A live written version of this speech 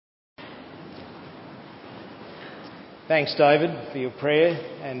Thanks, David, for your prayer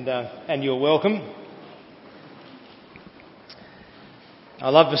and your welcome. I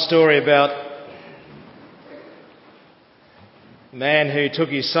love the story about a man who took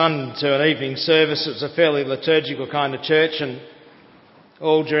his son to an evening service. It was a fairly liturgical kind of church, and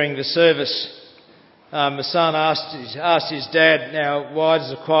all during the service, the son asked his dad, "Now, why does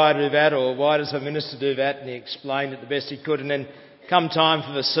the choir do that, or why does the minister do that?" And he explained it the best he could. And then, come time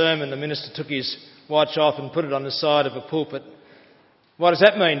for the sermon, the minister took his watch off and put it on the side of a pulpit. "What does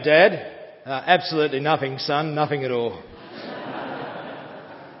that mean, Dad?" "Absolutely nothing, son, nothing at all."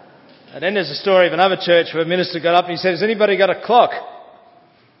 And then there's a story of another church where a minister got up and he said, "Has anybody got a clock?"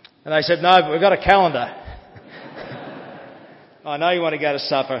 And they said, "No, but we've got a calendar." "I know you want to go to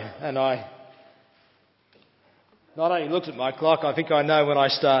supper." And I not only looked at my clock, I think I know when I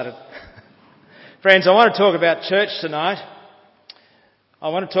started. Friends, I want to talk about church tonight. I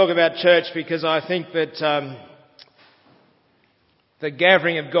want to talk about church because I think that the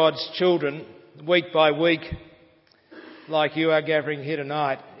gathering of God's children, week by week, like you are gathering here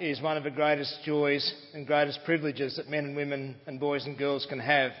tonight, is one of the greatest joys and greatest privileges that men and women and boys and girls can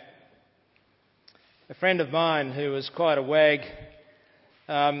have. A friend of mine who was quite a wag,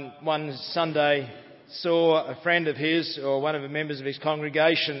 one Sunday saw a friend of his, or one of the members of his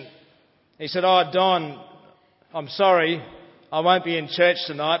congregation. He said, "Oh, Don, I'm sorry, I won't be in church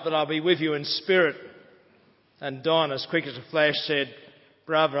tonight, but I'll be with you in spirit." And Don, as quick as a flash, said,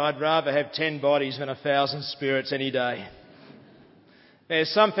 "Brother, I'd rather have 10 bodies than 1,000 spirits any day." There's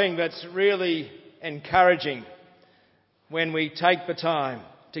something that's really encouraging when we take the time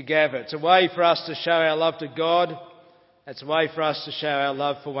to gather. It's a way for us to show our love to God. It's a way for us to show our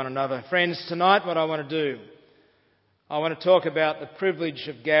love for one another. Friends, tonight what I want to do, I want to talk about the privilege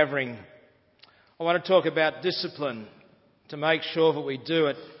of gathering. I want to talk about discipline to make sure that we do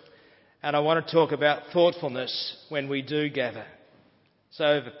it. And I want to talk about thoughtfulness when we do gather.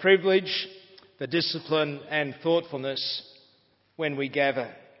 So the privilege, the discipline and thoughtfulness when we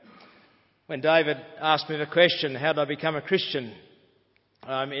gather. When David asked me the question, how did I become a Christian?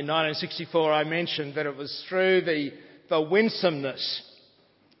 In 1964 I mentioned that it was through the winsomeness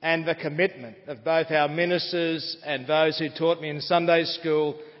and the commitment of both our ministers and those who taught me in Sunday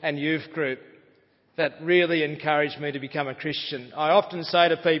school and youth group that really encouraged me to become a Christian. I often say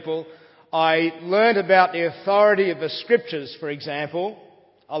to people, I learned about the authority of the Scriptures, for example,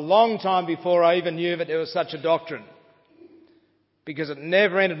 a long time before I even knew that there was such a doctrine, because it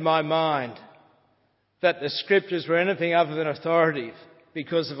never entered my mind that the Scriptures were anything other than authoritative,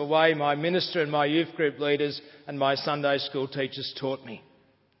 because of the way my minister and my youth group leaders and my Sunday school teachers taught me.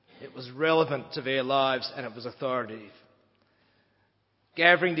 It was relevant to their lives and it was authoritative.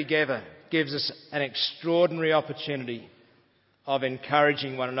 Gathering together gives us an extraordinary opportunity of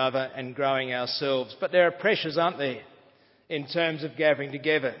encouraging one another and growing ourselves. But there are pressures, aren't there, in terms of gathering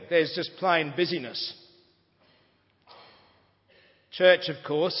together? There's just plain busyness. Church, of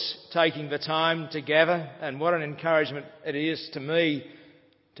course, taking the time to gather, and what an encouragement it is to me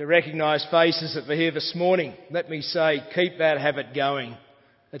to recognise faces that were here this morning. Let me say, keep that habit going.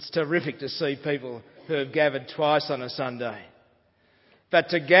 It's terrific to see people who have gathered twice on a Sunday. But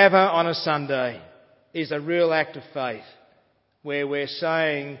to gather on a Sunday is a real act of faith, where we're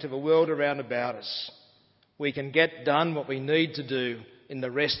saying to the world around about us, we can get done what we need to do in the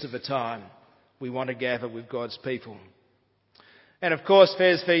rest of the time we want to gather with God's people. And of course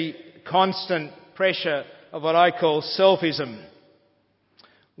there's the constant pressure of what I call selfism,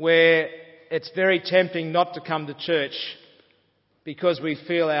 where it's very tempting not to come to church because we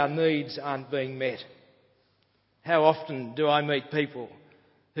feel our needs aren't being met. How often do I meet people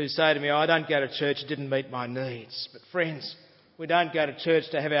who say to me, "I don't go to church, it didn't meet my needs." But friends, we don't go to church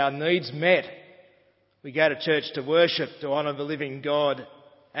to have our needs met. We go to church to worship, to honour the living God,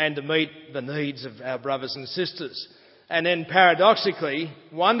 and to meet the needs of our brothers and sisters. And then paradoxically,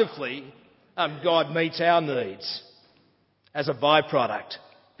 wonderfully, God meets our needs as a byproduct,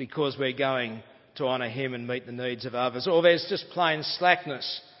 because we're going to honour Him and meet the needs of others. Or there's just plain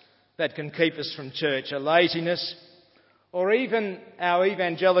slackness that can keep us from church, a laziness, or even our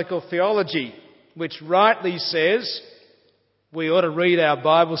evangelical theology, which rightly says we ought to read our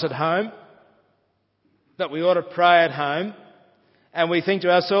Bibles at home, that we ought to pray at home, and we think to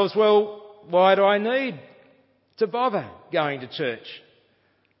ourselves, well, why do I need to bother going to church?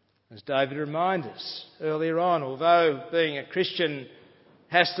 As David reminded us earlier on, although being a Christian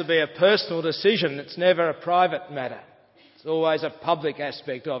has to be a personal decision, it's never a private matter. It's always a public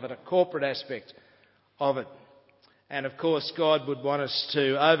aspect of it, a corporate aspect of it. And of course, God would want us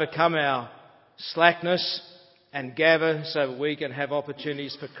to overcome our slackness and gather so that we can have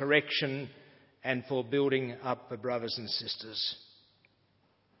opportunities for correction and for building up the brothers and sisters.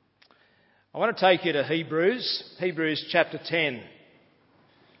 I want to take you to Hebrews chapter 10.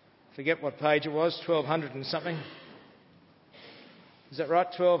 Forget what page it was, 1200 and something. Is that right?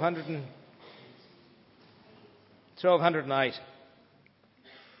 1208.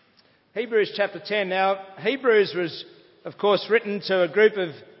 Hebrews chapter 10. Now, Hebrews was, of course, written to a group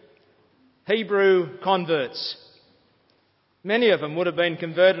of Hebrew converts. Many of them would have been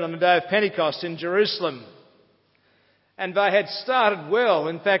converted on the day of Pentecost in Jerusalem. And they had started well.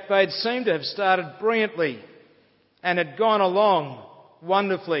 In fact, they'd seemed to have started brilliantly and had gone along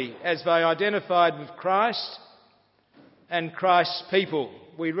wonderfully as they identified with Christ and Christ's people.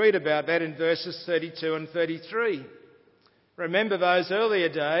 We read about that in verses 32 and 33. Remember those earlier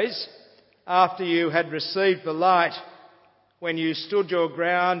days after you had received the light, when you stood your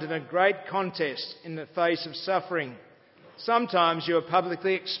ground in a great contest in the face of suffering. Sometimes you were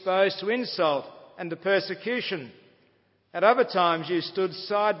publicly exposed to insult and to persecution. At other times you stood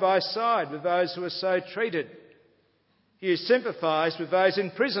side by side with those who were so treated. You sympathised with those in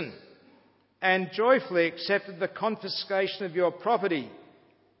prison and joyfully accepted the confiscation of your property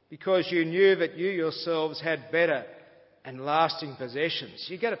because you knew that you yourselves had better and lasting possessions.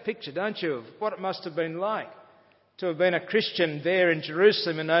 You get a picture, don't you, of what it must have been like to have been a Christian there in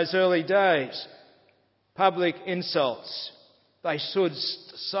Jerusalem in those early days. Public insults. They stood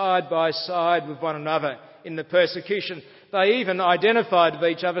side by side with one another in the persecution. They even identified with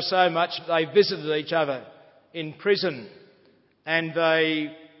each other so much that they visited each other in prison, and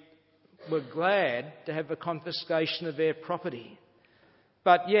they were glad to have the confiscation of their property.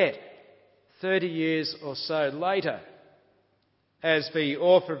 But yet, 30 years or so later, as the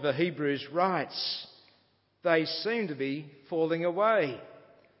author of the Hebrews writes, they seem to be falling away.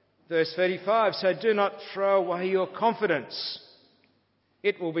 Verse 35, so do not throw away your confidence.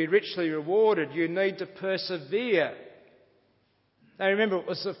 It will be richly rewarded. You need to persevere. Now remember, it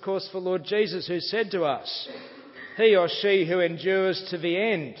was of course the Lord Jesus who said to us, he or she who endures to the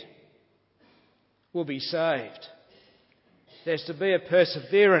end will be saved. There's to be a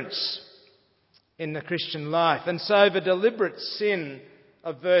perseverance in the Christian life. And so the deliberate sin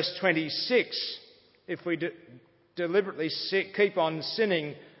of verse 26, if we deliberately keep on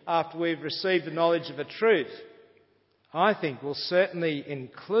sinning after we've received the knowledge of the truth, I think will certainly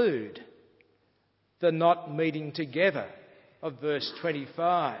include the not meeting together of verse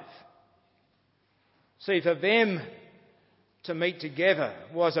 25. See, for them to meet together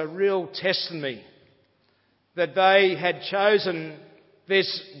was a real testimony that they had chosen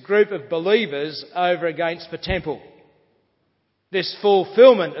this group of believers over against the temple. This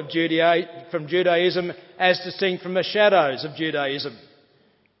fulfilment of from Judaism as distinct from the shadows of Judaism.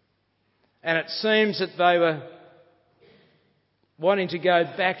 And it seems that they were wanting to go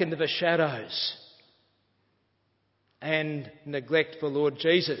back into the shadows and neglect the Lord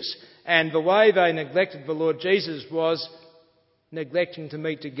Jesus. And the way they neglected the Lord Jesus was neglecting to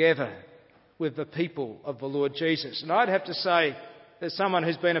meet together with the people of the Lord Jesus. And I'd have to say, as someone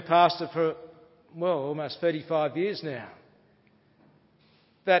who's been a pastor for, almost 35 years now,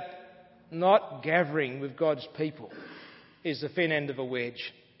 that not gathering with God's people is the thin end of a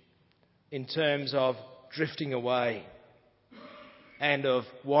wedge in terms of drifting away and of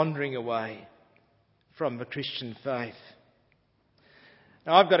wandering away from the Christian faith.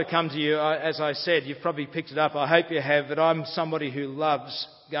 Now, I've got to come to you, as I said, you've probably picked it up, I hope you have, that I'm somebody who loves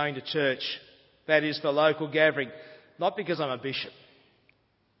going to church. That is, the local gathering. Not because I'm a bishop.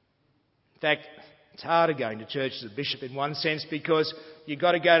 In fact, it's harder going to church as a bishop in one sense because you've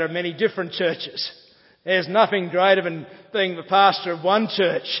got to go to many different churches. There's nothing greater than being the pastor of one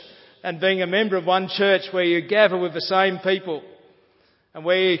church and being a member of one church where you gather with the same people and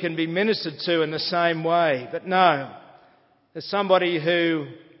where you can be ministered to in the same way. But no, as somebody who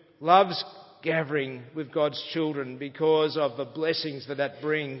loves gathering with God's children because of the blessings that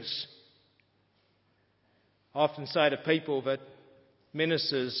brings, I often say to people that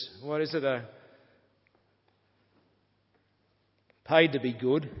ministers, paid to be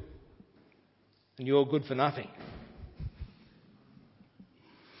good and you're good for nothing.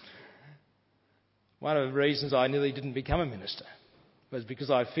 One of the reasons I nearly didn't become a minister was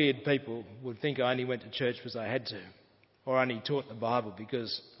because I feared people would think I only went to church because I had to, or only taught the Bible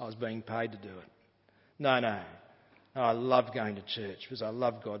because I was being paid to do it. No. I love going to church because I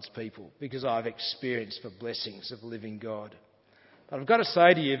love God's people, because I've experienced the blessings of living God. But I've got to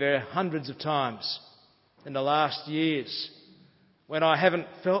say to you, there are hundreds of times in the last years when I haven't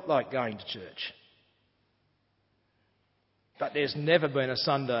felt like going to church. But there's never been a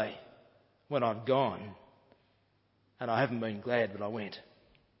Sunday when I've gone and I haven't been glad that I went.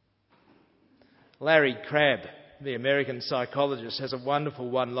 Larry Crabb, the American psychologist, has a wonderful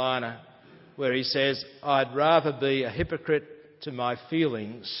one-liner where he says, "I'd rather be a hypocrite to my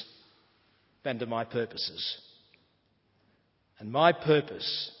feelings than to my purposes." And my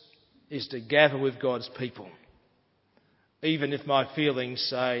purpose is to gather with God's people, even if my feelings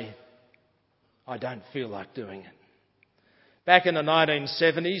say, I don't feel like doing it. Back in the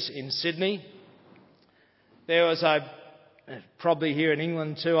 1970s in Sydney, there was probably here in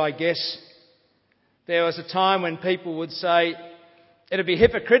England too, I guess, there was a time when people would say, it'd be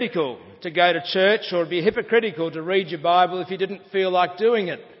hypocritical to go to church, or it'd be hypocritical to read your Bible if you didn't feel like doing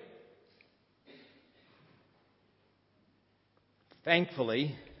it.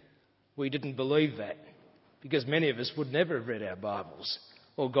 Thankfully, we didn't believe that, because many of us would never have read our Bibles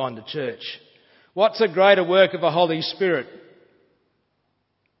or gone to church. What's a greater work of the Holy Spirit?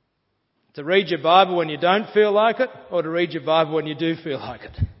 To read your Bible when you don't feel like it, or to read your Bible when you do feel like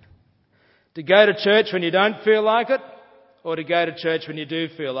it? To go to church when you don't feel like it, or to go to church when you do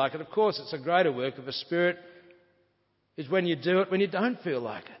feel like it? Of course, it's a greater work of the Spirit is when you do it when you don't feel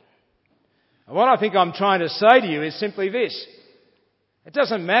like it. And what I think I'm trying to say to you is simply this. It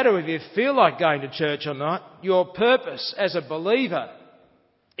doesn't matter if you feel like going to church or not. Your purpose as a believer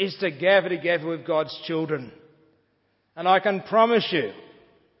is to gather together with God's children. And I can promise you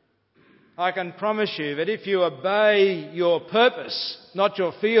that if you obey your purpose, not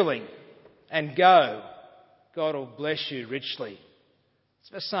your feeling, and go, God will bless you richly.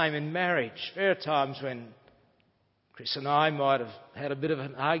 It's the same in marriage. There are times when Chris and I might have had a bit of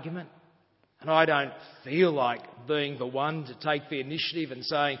an argument, and I don't feel like being the one to take the initiative and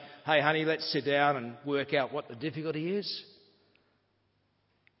saying, hey honey, let's sit down and work out what the difficulty is.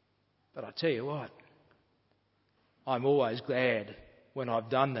 But I tell you what, I'm always glad when I've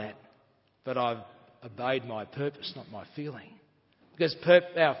done that, but I've obeyed my purpose, not my feeling. Because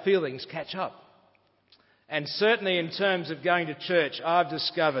our feelings catch up. And certainly in terms of going to church, I've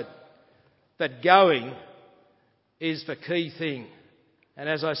discovered that going is the key thing. And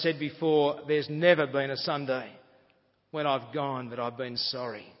as I said before, there's never been a Sunday when I've gone that I've been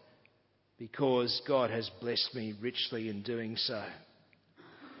sorry, because God has blessed me richly in doing so.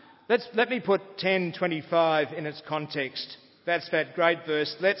 Let me put 10:25 in its context. That's that great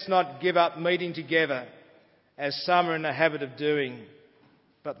verse. Let's not give up meeting together as some are in the habit of doing,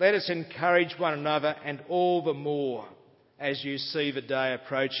 but let us encourage one another, and all the more as you see the day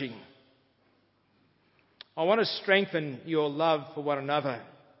approaching. I want to strengthen your love for one another.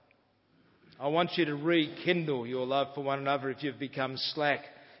 I want you to rekindle your love for one another if you've become slack.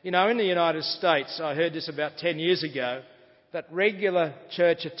 You know, in the United States, I heard this about 10 years ago, that regular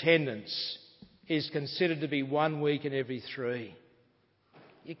church attendance is considered to be 1 week in every 3.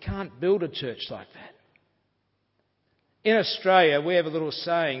 You can't build a church like that. In Australia, we have a little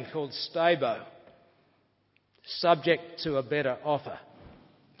saying called STABO, subject to a better offer.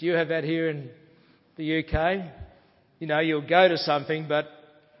 Do you have that here in the UK? You know, you'll go to something, but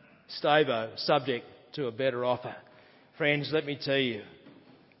STABO, subject to a better offer. Friends, let me tell you,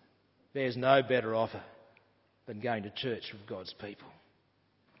 there's no better offer than going to church with God's people.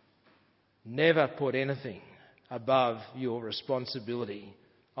 Never put anything above your responsibility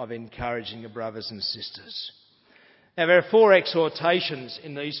of encouraging your brothers and sisters. Now, there are 4 exhortations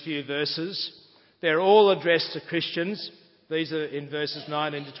in these few verses. They're all addressed to Christians. These are in verses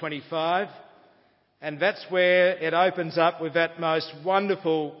 19 to 25. And that's where it opens up with that most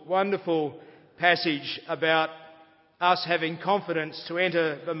wonderful, wonderful passage about us having confidence to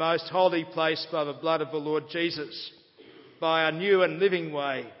enter the most holy place by the blood of the Lord Jesus, by a new and living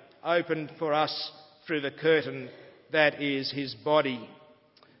way opened for us through the curtain that is his body.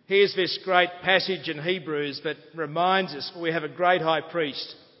 Here's this great passage in Hebrews that reminds us we have a great high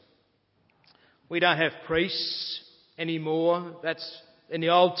priest. We don't have priests anymore. That's in the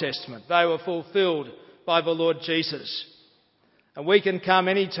Old Testament. They were fulfilled by the Lord Jesus. And we can come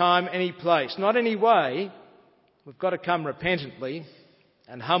any time, any place. Not any way. We've got to come repentantly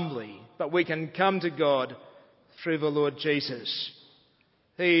and humbly. But we can come to God through the Lord Jesus.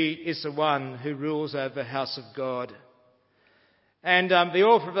 He is the one who rules over the house of God. And the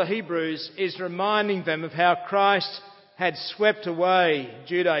author of the Hebrews is reminding them of how Christ had swept away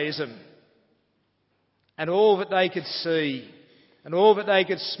Judaism and all that they could see and all that they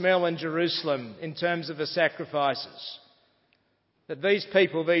could smell in Jerusalem in terms of the sacrifices. That these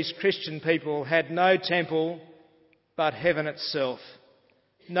people, these Christian people, had no temple but heaven itself.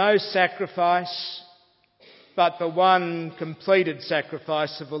 No sacrifice but the one completed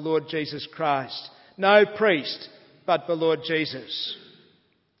sacrifice of the Lord Jesus Christ. No priest but the Lord Jesus.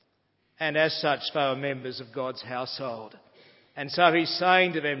 And as such, they were members of God's household. And so he's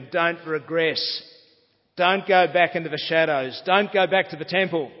saying to them, don't regress Don't go back into the shadows. Don't go back to the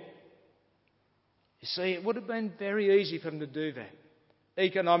temple. You see, it would have been very easy for them to do that.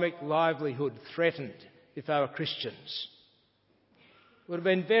 Economic livelihood threatened if they were Christians. It would have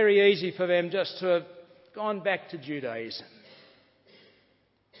been very easy for them just to have gone back to Judaism.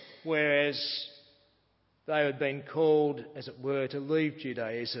 Whereas they had been called, as it were, to leave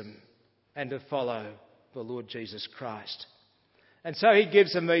Judaism and to follow the Lord Jesus Christ. And so he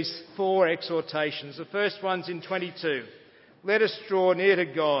gives them these 4 exhortations. The first one's in 22. Let us draw near to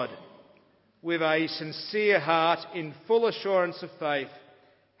God with a sincere heart in full assurance of faith,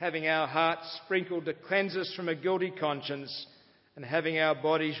 having our hearts sprinkled to cleanse us from a guilty conscience and having our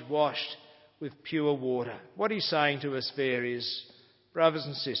bodies washed with pure water. What he's saying to us there is, brothers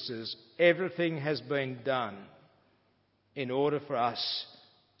and sisters, everything has been done in order for us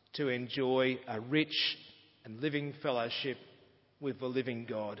to enjoy a rich and living fellowship with the living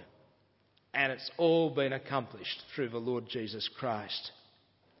God. And it's all been accomplished through the Lord Jesus Christ.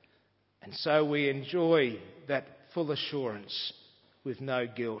 And so we enjoy that full assurance with no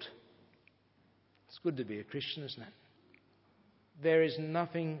guilt. It's good to be a Christian, isn't it? There is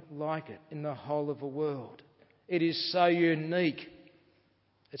nothing like it in the whole of the world. It is so unique.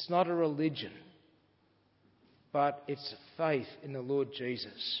 It's not a religion, but it's a faith in the Lord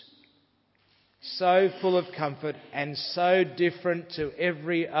Jesus. So full of comfort and so different to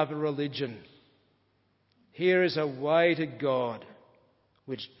every other religion. Here is a way to God,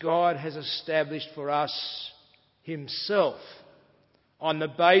 which God has established for us himself, on the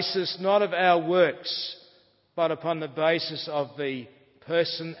basis not of our works, but upon the basis of the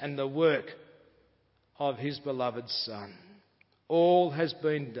person and the work of his beloved Son. All has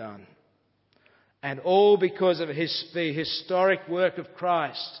been done. And all because of the historic work of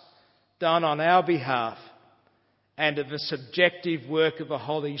Christ done on our behalf and of the subjective work of the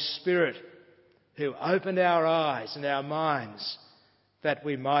Holy Spirit who opened our eyes and our minds that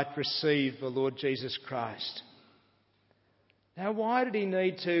we might receive the Lord Jesus Christ. Now, why did he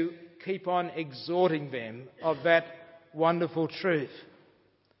need to keep on exhorting them of that wonderful truth?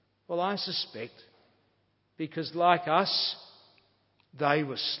 Well, I suspect because, like us, they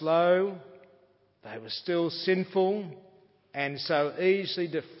were slow, they were still sinful, and so easily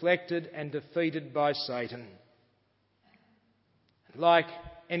deflected and defeated by Satan. Like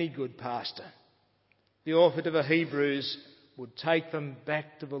any good pastor, the author to the Hebrews would take them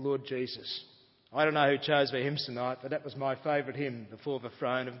back to the Lord Jesus. I don't know who chose the hymns tonight, but that was my favourite hymn, Before the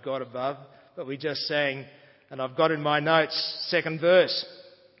Throne of God Above, that we just sang, and I've got in my notes, 2nd verse,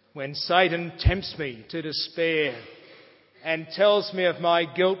 when Satan tempts me to despair and tells me of my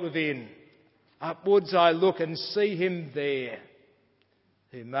guilt within, upwards I look and see him there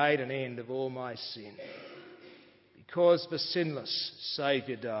who made an end of all my sin. Because the sinless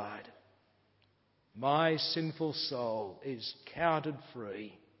Saviour died, my sinful soul is counted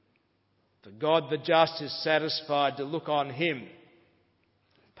free. For God the just is satisfied to look on him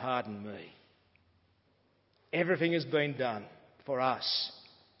and pardon me. Everything has been done for us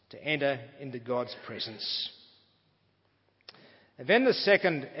to enter into God's presence. And then the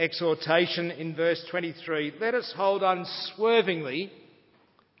second exhortation in verse 23, let us hold unswervingly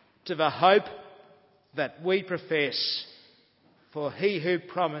to the hope that we profess, for he who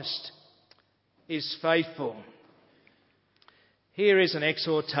promised is faithful. Here is an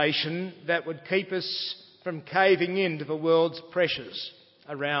exhortation that would keep us from caving into the world's pressures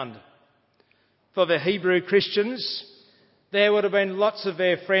around. For the Hebrew Christians, there would have been lots of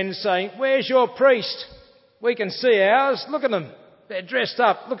their friends saying, where's your priest? We can see ours. Look at them. They're dressed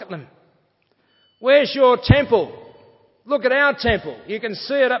up. Look at them. Where's your temple? Look at our temple. You can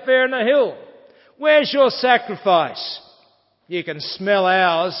see it up there in the hill. Where's your sacrifice? You can smell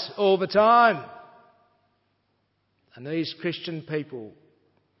ours all the time. And these Christian people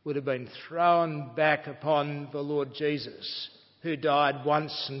would have been thrown back upon the Lord Jesus, who died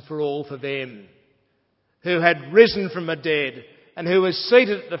once and for all for them, who had risen from the dead and who was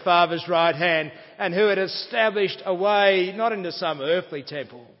seated at the Father's right hand and who had established a way not into some earthly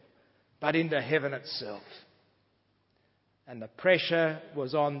temple, but into heaven itself. And the pressure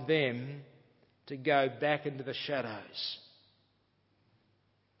was on them to go back into the shadows.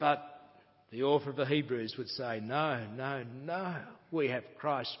 But the author of the Hebrews would say, no, no, no. We have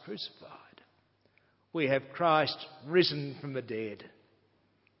Christ crucified. We have Christ risen from the dead.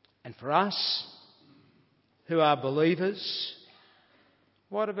 And for us, who are believers,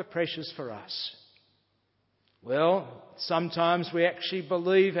 what are the pressures for us? Well, sometimes we actually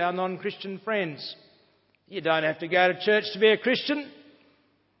believe our non-Christian friends. You don't have to go to church to be a Christian.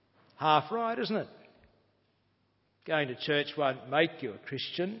 Half right, isn't it? Going to church won't make you a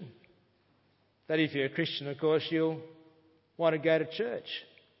Christian. that if you're a Christian, of course, you'll want to go to church.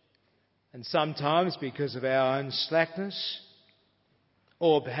 And sometimes because of our own slackness,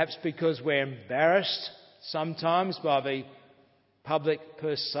 or perhaps because we're embarrassed sometimes by the public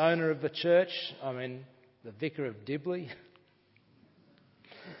persona of the church, the Vicar of Dibley,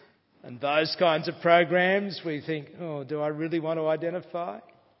 and those kinds of programs, we think, oh, do I really want to identify?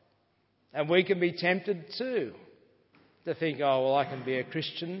 And we can be tempted too to think, oh, well, I can be a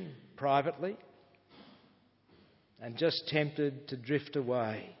Christian privately, and just tempted to drift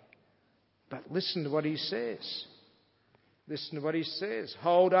away. But listen to what he says. Listen to what he says.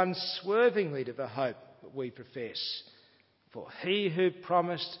 Hold unswervingly to the hope that we profess, for he who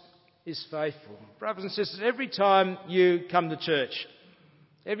promised is faithful. Brothers and sisters, every time you come to church,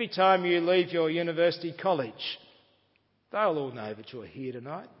 every time you leave your university college, they'll all know that you're here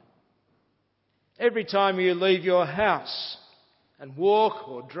tonight. Every time you leave your house and walk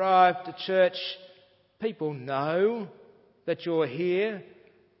or drive to church, people know that you're here.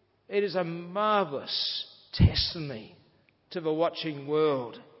 It is a marvellous testimony to the watching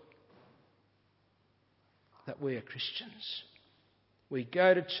world that we are Christians. We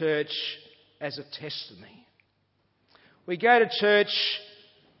go to church as a testimony. We go to church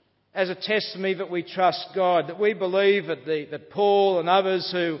as a testimony that we trust God, that we believe that Paul and others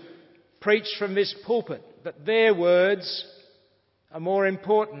who preach from this pulpit, that their words are more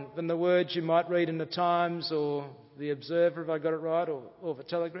important than the words you might read in the Times or the Observer, if I got it right, or the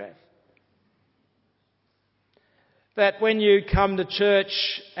Telegraph. That when you come to church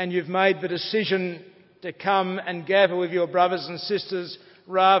and you've made the decision to come and gather with your brothers and sisters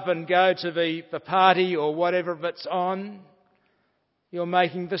rather than go to the party or whatever that's on, you're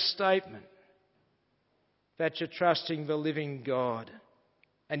making the statement that you're trusting the living God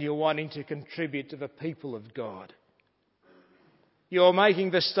and you're wanting to contribute to the people of God. You're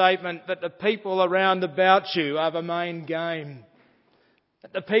making the statement that the people around about you are the main game.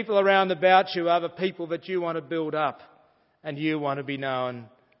 That the people around about you are the people that you want to build up and you want to be known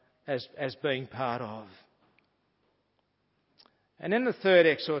as being part of. And then the third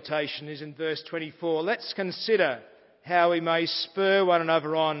exhortation is in verse 24. Let's consider how we may spur one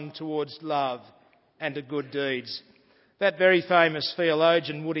another on towards love and to good deeds. That very famous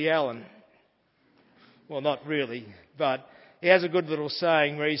theologian, Woody Allen, well, not really, but he has a good little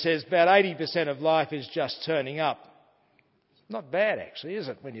saying where he says about 80% of life is just turning up. Not bad, actually, is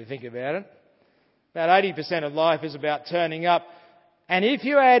it, when you think about it? About 80% of life is about turning up. And if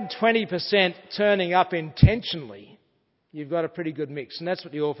you add 20% turning up intentionally, you've got a pretty good mix. And that's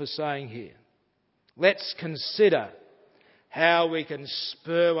what the author's saying here. Let's consider how we can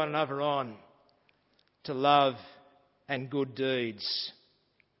spur one another on to love and good deeds.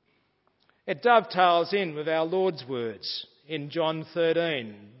 It dovetails in with our Lord's words in John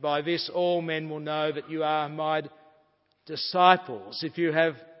 13. By this all men will know that you are my disciples, if you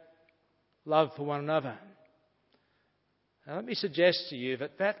have love for one another. Now let me suggest to you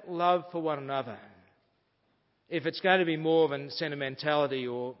that love for one another, if it's going to be more than sentimentality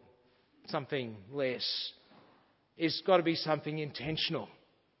or something less, it's got to be something intentional,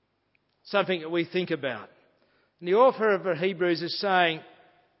 something that we think about. And the author of Hebrews is saying,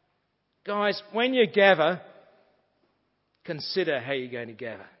 guys, when you gather, consider how you're going to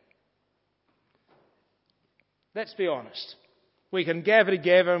gather. Let's be honest. We can gather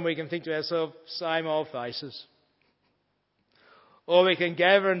together and we can think to ourselves, same old faces. Or we can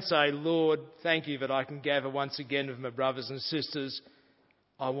gather and say, Lord, thank you that I can gather once again with my brothers and sisters.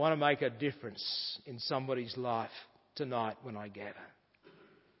 I want to make a difference in somebody's life tonight when I gather.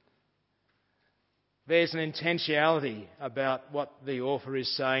 There's an intentionality about what the author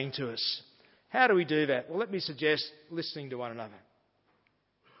is saying to us. How do we do that? Well, let me suggest listening to one another.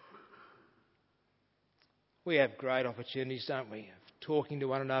 We have great opportunities, don't we, of talking to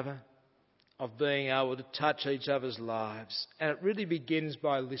one another, of being able to touch each other's lives. And it really begins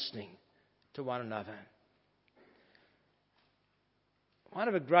by listening to one another. One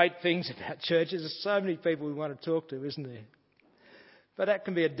of the great things about church is there's so many people we want to talk to, isn't there? But that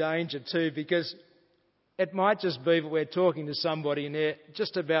can be a danger too, because it might just be that we're talking to somebody and they're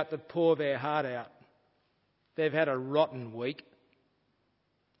just about to pour their heart out. They've had a rotten week.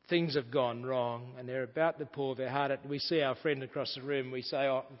 Things have gone wrong and they're about to pour their heart out. We see our friend across the room, we say,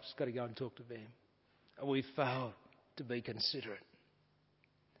 oh, I've just got to go and talk to them. And we fail to be considerate.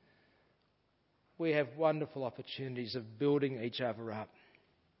 We have wonderful opportunities of building each other up.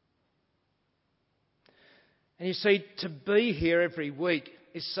 And you see, to be here every week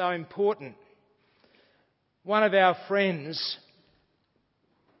is so important. One of our friends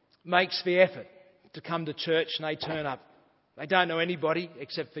makes the effort to come to church and they turn up. They don't know anybody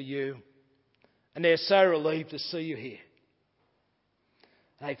except for you. And they're so relieved to see you here.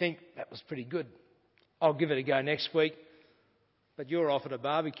 And they think, that was pretty good. I'll give it a go next week. But you're off at a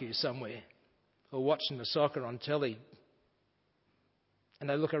barbecue somewhere or watching the soccer on telly. And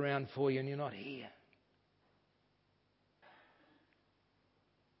they look around for you and you're not here.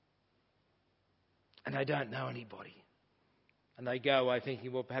 And they don't know anybody. And they go away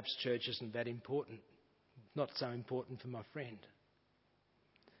thinking, well, perhaps church isn't that important. Not so important for my friend.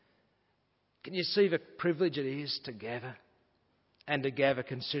 Can you see the privilege it is to gather and to gather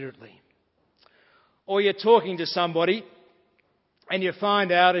considerately? Or you're talking to somebody and you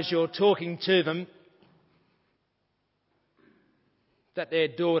find out as you're talking to them that their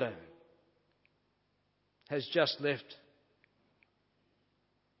daughter has just left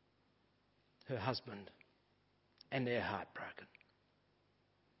her husband and they're heartbroken.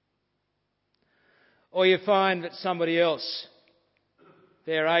 Or you find that somebody else,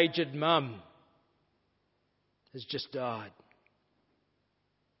 their aged mum, has just died.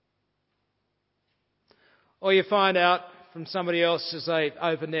 Or you find out from somebody else as they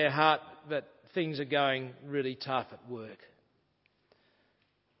open their heart that things are going really tough at work.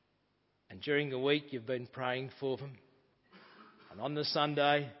 And during the week you've been praying for them. And on the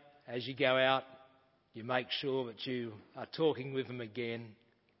Sunday, as you go out, you make sure that you are talking with them again.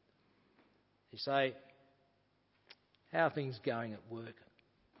 You say, how are things going at work?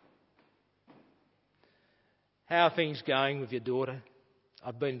 How are things going with your daughter?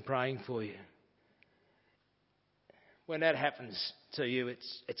 I've been praying for you. When that happens to you,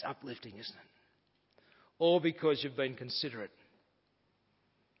 it's uplifting, isn't it? All because you've been considerate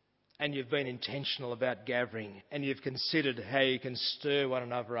and you've been intentional about gathering and you've considered how you can stir one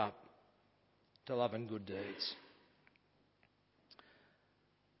another up to love and good deeds.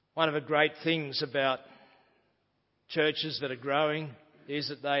 One of the great things about churches that are growing is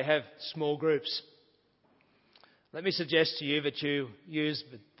that they have small groups. Let me suggest to you that you use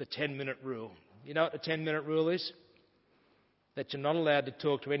the 10-minute rule. You know what the 10-minute rule is? That you're not allowed to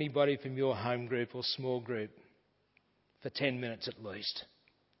talk to anybody from your home group or small group for 10 minutes at least,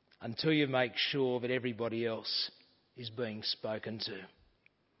 until you make sure that everybody else is being spoken to.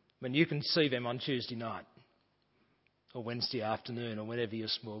 When you can see them on Tuesday night or Wednesday afternoon or whenever your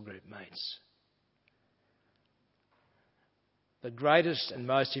small group meets. The greatest and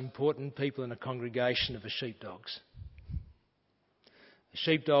most important people in a congregation are the sheepdogs. The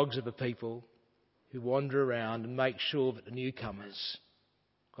sheepdogs are the people who wander around and make sure that the newcomers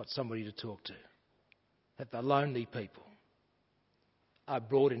got somebody to talk to. That the lonely people are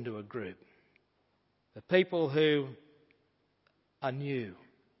brought into a group. The people who are new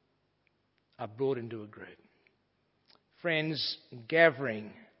are brought into a group. Friends,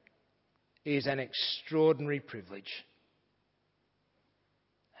 gathering is an extraordinary privilege.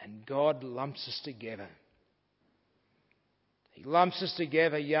 And God lumps us together. He lumps us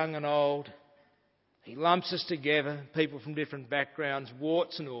together, young and old. He lumps us together, people from different backgrounds,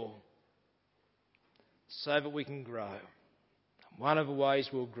 warts and all, so that we can grow. And one of the ways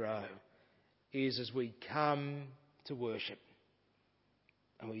we'll grow is as we come to worship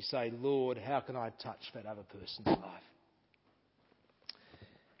and we say, Lord, how can I touch that other person's life?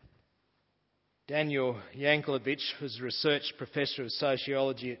 Daniel Yankelevich was a research professor of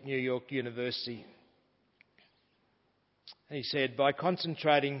sociology at New York University. And he said, by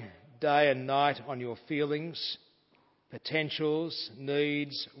concentrating day and night on your feelings, potentials,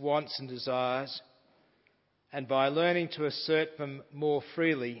 needs, wants and desires, and by learning to assert them more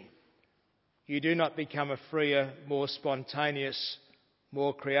freely, you do not become a freer, more spontaneous,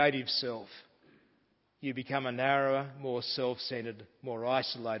 more creative self. You become a narrower, more self-centred, more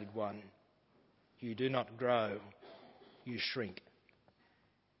isolated one. You do not grow, you shrink.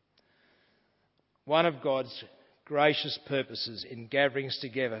 One of God's gracious purposes in gatherings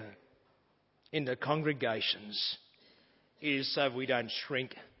together into congregations is so we don't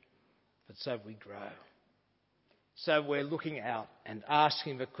shrink, but so we grow. So we're looking out and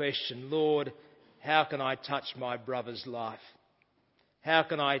asking the question, Lord, how can I touch my brother's life? How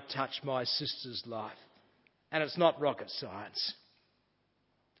can I touch my sister's life? And it's not rocket science.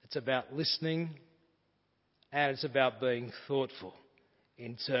 It's about listening and it's about being thoughtful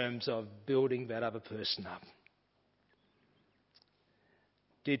in terms of building that other person up.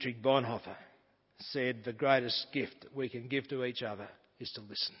 Dietrich Bonhoeffer said the greatest gift that we can give to each other is to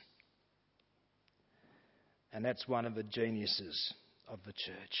listen. And that's one of the geniuses of the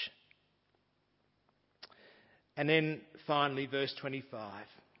church. And then finally, verse 25.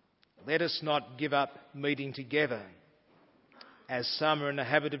 Let us not give up meeting together, as some are in the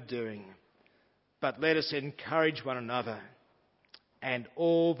habit of doing, but let us encourage one another, and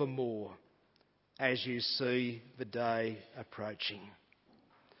all the more as you see the day approaching.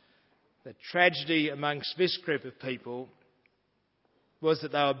 The tragedy amongst this group of people was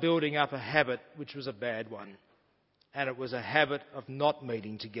that they were building up a habit which was a bad one, and it was a habit of not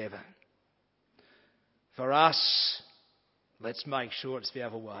meeting together. For us, let's make sure it's the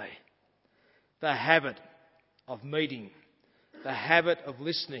other way. The habit of meeting, the habit of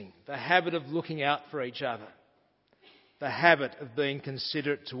listening, the habit of looking out for each other, the habit of being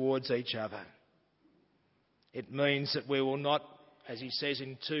considerate towards each other. It means that we will not, as he says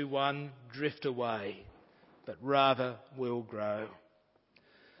in 2:1, drift away, but rather will grow.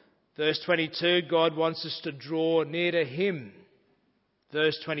 Verse 22, God wants us to draw near to him.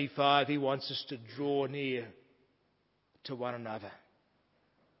 Verse 25, he wants us to draw near to one another.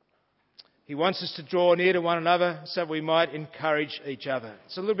 He wants us to draw near to one another so we might encourage each other.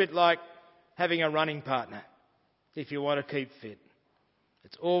 It's a little bit like having a running partner if you want to keep fit.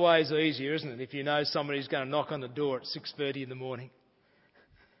 It's always easier, isn't it, if you know somebody's going to knock on the door at 6:30 in the morning.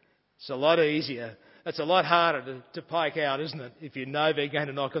 It's a lot easier. It's a lot harder to pike out, isn't it, if you know they're going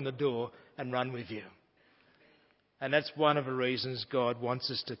to knock on the door and run with you. And that's one of the reasons God wants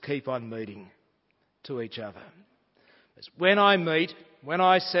us to keep on meeting to each other. It's when I meet, when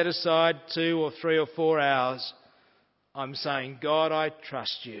I set aside 2 or 3 or 4 hours, I'm saying, God, I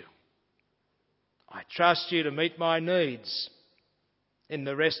trust you. I trust you to meet my needs in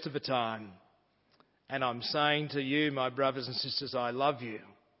the rest of the time. And I'm saying to you, my brothers and sisters, I love you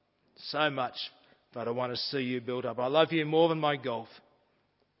so much, but I want to see you build up. I love you more than my golf.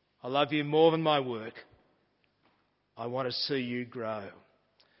 I love you more than my work. I want to see you grow.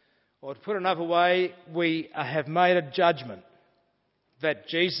 Or to put another way, we have made a judgment that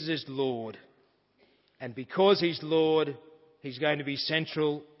Jesus is Lord. And because he's Lord, he's going to be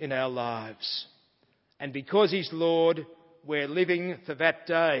central in our lives. And because he's Lord, we're living for that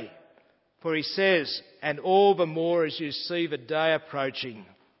day. For he says, and all the more as you see the day approaching,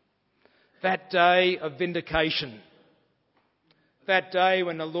 that day of vindication, that day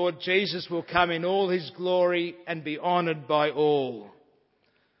when the Lord Jesus will come in all his glory and be honoured by all.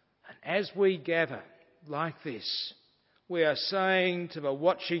 And as we gather like this, we are saying to the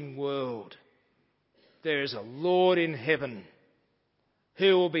watching world, there is a Lord in heaven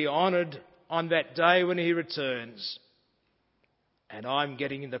who will be honoured on that day when he returns. And I'm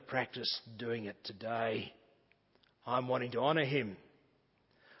getting into practice doing it today. I'm wanting to honour him.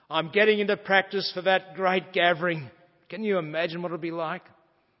 I'm getting into practice for that great gathering. Can you imagine what it'll be like?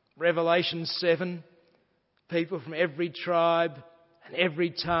 Revelation 7, people from every tribe and every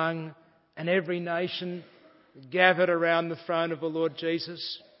tongue and every nation gathered around the throne of the Lord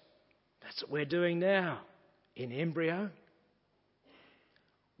Jesus. That's what we're doing now in embryo.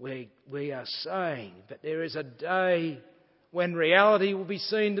 We are saying that there is a day when reality will be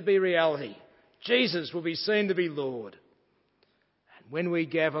seen to be reality. Jesus will be seen to be Lord. And when we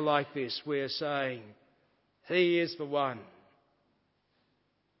gather like this, we are saying, he is the one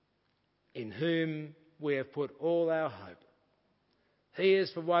in whom we have put all our hope. He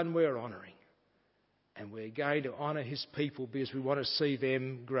is the one we're honouring. And we're going to honour his people because we want to see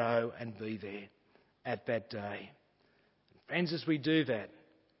them grow and be there at that day. And friends, as we do that,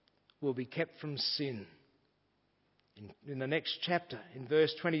 we'll be kept from sin. In the next chapter, in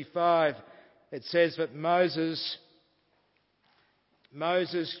verse 25, it says that Moses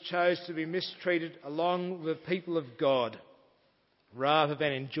chose to be mistreated along with the people of God rather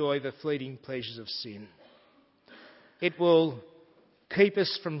than enjoy the fleeting pleasures of sin. It will keep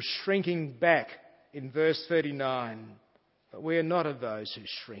us from shrinking back in verse 39. But we are not of those who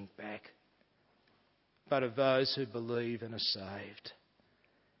shrink back, but of those who believe and are saved.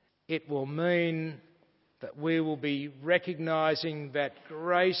 It will mean that we will be recognising that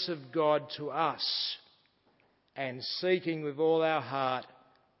grace of God to us and seeking with all our heart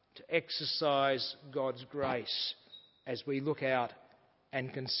to exercise God's grace as we look out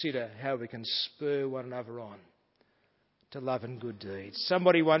and consider how we can spur one another on to love and good deeds.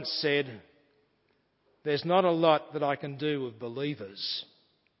 Somebody once said, there's not a lot that I can do with believers,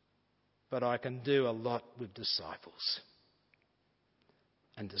 but I can do a lot with disciples.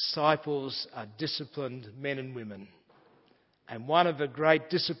 And disciples are disciplined men and women. And one of the great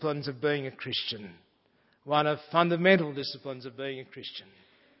disciplines of being a Christian, one of fundamental disciplines of being a Christian,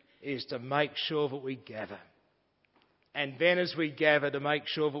 is to make sure that we gather. And then as we gather, to make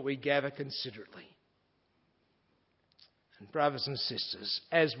sure that we gather considerately. And brothers and sisters,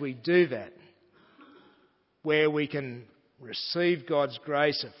 as we do that, where we can receive God's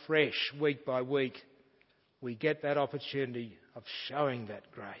grace afresh week by week, we get that opportunity of showing that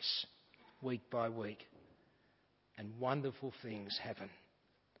grace week by week. And wonderful things happen.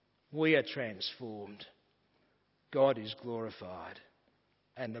 we are transformed, God is glorified,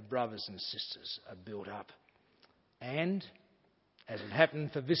 and the brothers and sisters are built up. And, as it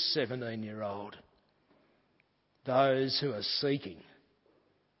happened for this 17-year-old, those who are seeking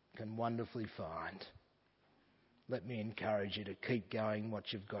can wonderfully find. Let me encourage you to keep going what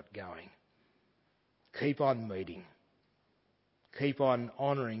you've got going. Keep on meeting. Keep on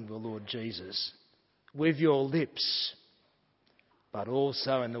honouring the Lord Jesus with your lips, but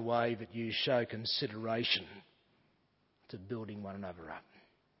also in the way that you show consideration to building one another up.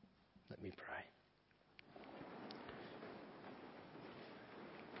 Let me pray.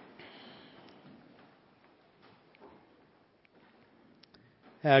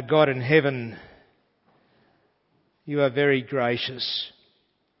 Our God in heaven, you are very gracious.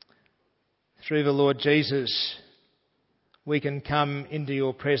 Through the Lord Jesus, we can come into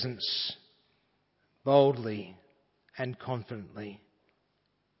your presence boldly and confidently.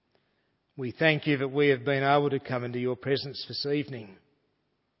 We thank you that we have been able to come into your presence this evening.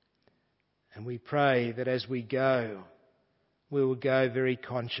 And we pray that as we go, we will go very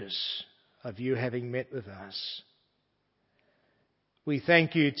conscious of you having met with us. We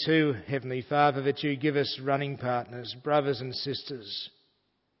thank you too, Heavenly Father, that you give us running partners, brothers and sisters.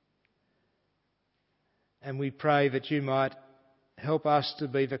 And we pray that you might help us to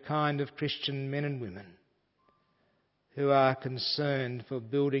be the kind of Christian men and women who are concerned for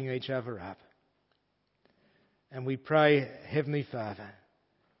building each other up. And we pray, Heavenly Father,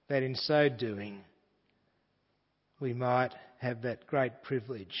 that in so doing we might have that great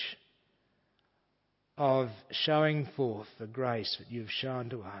privilege of showing forth the grace that you've shown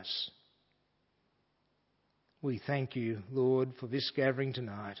to us. We thank you, Lord, for this gathering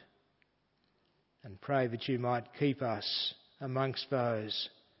tonight, and pray that you might keep us amongst those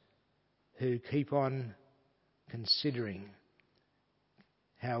who keep on considering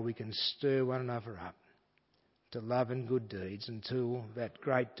how we can stir one another up to love and good deeds until that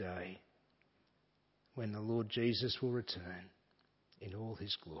great day when the Lord Jesus will return in all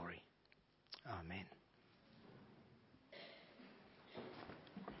his glory.